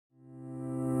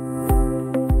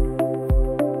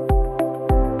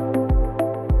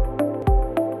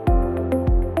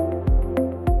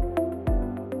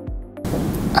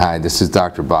Hi, this is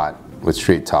Dr. Bhatt with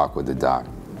Straight Talk with the Doc.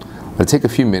 I'll take a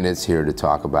few minutes here to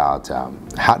talk about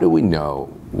how do we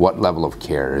know what level of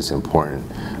care is important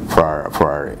for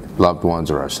our loved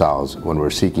ones or ourselves when we're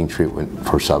seeking treatment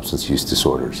for substance use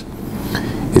disorders.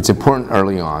 It's important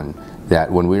early on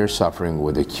that when we are suffering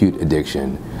with acute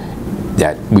addiction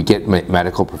that we get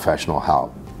medical professional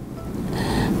help.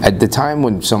 At the time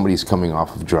when somebody's coming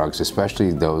off of drugs,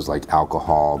 especially those like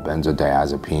alcohol,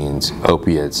 benzodiazepines,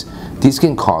 opiates, these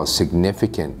can cause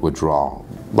significant withdrawal,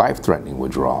 life-threatening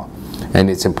withdrawal.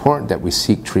 And it's important that we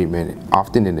seek treatment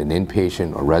often in an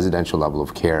inpatient or residential level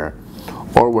of care,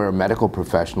 or where a medical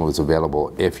professional is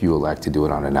available if you elect to do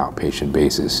it on an outpatient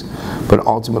basis. But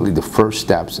ultimately, the first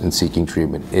steps in seeking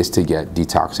treatment is to get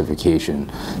detoxification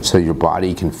so your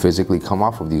body can physically come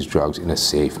off of these drugs in a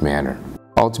safe manner.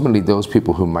 Ultimately, those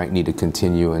people who might need to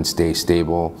continue and stay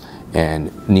stable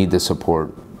and need the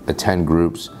support, attend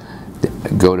groups,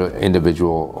 go to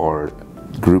individual or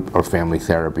group or family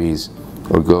therapies,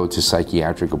 or go to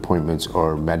psychiatric appointments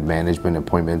or med management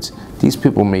appointments. These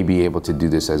people may be able to do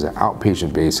this as an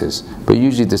outpatient basis, but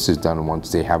usually this is done once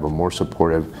they have a more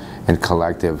supportive and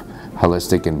collective,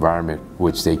 holistic environment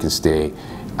which they can stay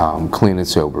clean and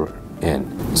sober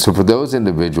in. So for those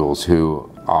individuals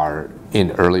who are in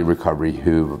early recovery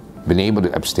who've been able to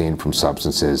abstain from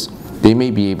substances, they may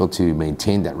be able to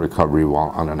maintain that recovery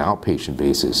while on an outpatient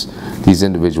basis. These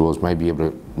individuals might be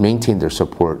able to maintain their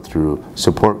support through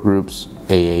support groups,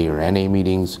 AA or NA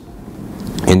meetings,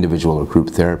 individual or group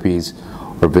therapies,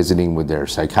 or visiting with their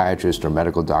psychiatrist or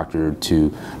medical doctor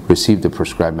to receive the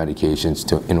prescribed medications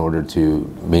in order to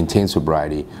maintain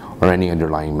sobriety or any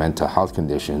underlying mental health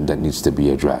condition that needs to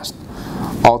be addressed.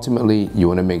 Ultimately, you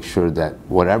want to make sure that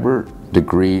whatever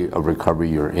degree of recovery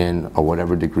you're in or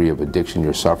whatever degree of addiction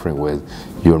you're suffering with,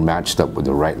 you're matched up with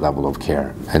the right level of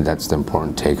care, and that's the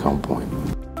important take-home point.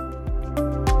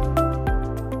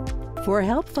 For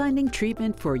help finding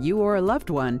treatment for you or a loved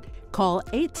one, call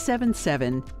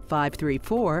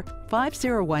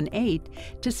 877-534-5018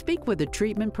 to speak with a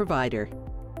treatment provider.